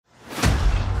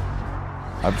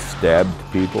I've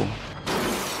stabbed people.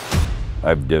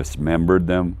 I've dismembered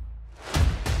them.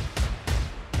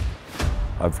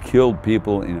 I've killed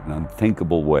people in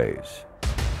unthinkable ways.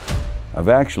 I've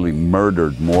actually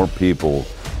murdered more people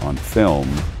on film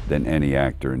than any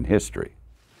actor in history.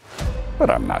 But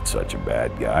I'm not such a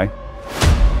bad guy.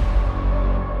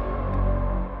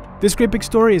 This great big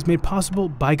story is made possible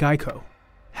by Geico.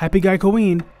 Happy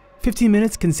Geicoing, 15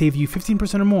 minutes can save you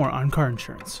 15% or more on car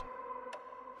insurance.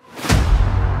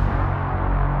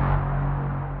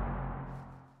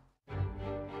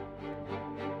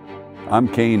 I'm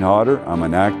Kane Hodder. I'm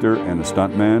an actor and a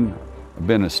stuntman. I've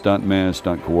been a stuntman,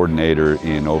 stunt coordinator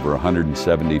in over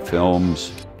 170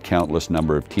 films, countless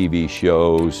number of TV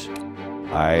shows.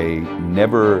 I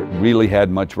never really had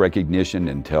much recognition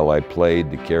until I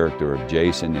played the character of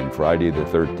Jason in Friday the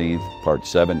 13th, Part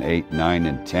 7, 8, 9,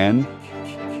 and 10.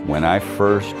 When I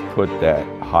first put that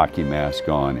hockey mask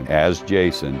on as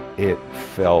Jason, it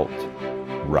felt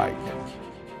right.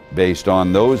 Based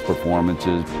on those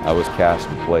performances, I was cast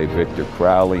to play Victor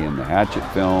Crowley in the Hatchet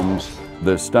films.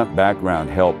 The stunt background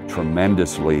helped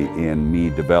tremendously in me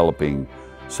developing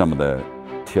some of the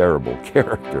terrible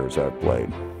characters I played.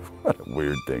 What a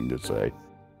weird thing to say.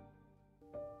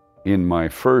 In my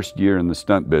first year in the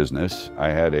stunt business, I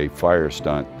had a fire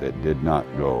stunt that did not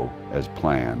go as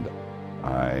planned.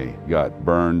 I got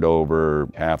burned over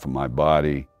half of my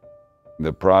body.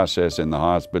 The process in the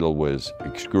hospital was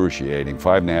excruciating.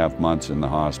 5.5 months in the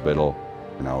hospital,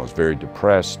 and I was very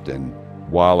depressed. And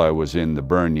while I was in the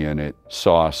burn unit,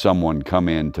 saw someone come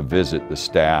in to visit the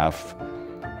staff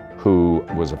who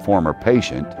was a former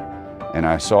patient, and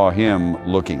I saw him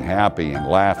looking happy and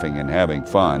laughing and having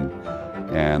fun,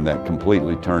 and that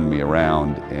completely turned me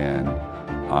around, and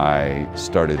I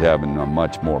started having a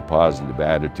much more positive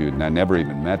attitude, and I never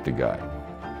even met the guy.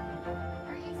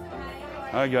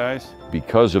 Hi guys.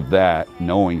 Because of that,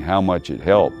 knowing how much it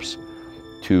helps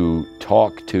to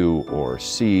talk to or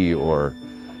see or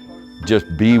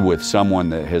just be with someone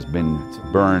that has been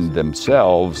burned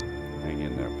themselves. Hang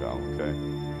in there, pal, okay?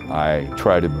 I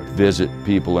try to visit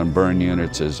people in burn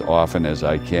units as often as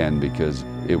I can because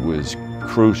it was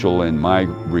crucial in my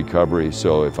recovery,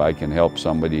 so if I can help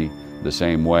somebody the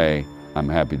same way, I'm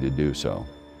happy to do so.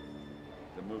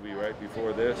 The movie right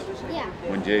before this? Yeah.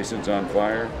 When Jason's on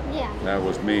fire? Yeah. That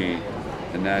was me,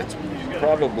 and that's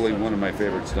probably one of my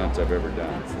favorite stunts I've ever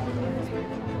done.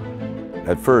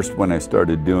 At first, when I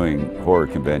started doing horror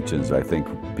conventions, I think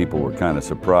people were kind of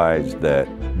surprised that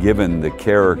given the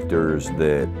characters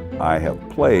that I have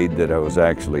played, that I was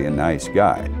actually a nice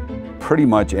guy. Pretty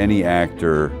much any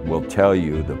actor will tell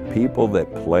you the people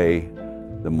that play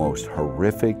the most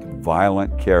horrific,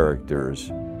 violent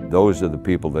characters, those are the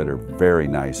people that are very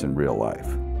nice in real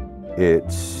life.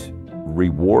 It's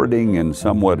rewarding and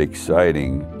somewhat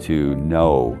exciting to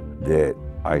know that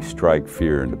I strike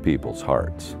fear into people's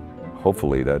hearts.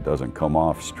 Hopefully that doesn't come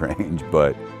off strange,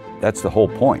 but that's the whole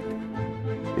point.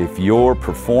 If your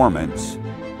performance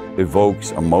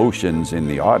evokes emotions in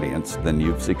the audience, then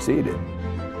you've succeeded.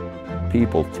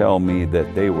 People tell me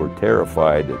that they were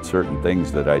terrified at certain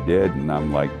things that I did, and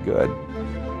I'm like, good,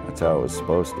 that's how it was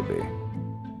supposed to be.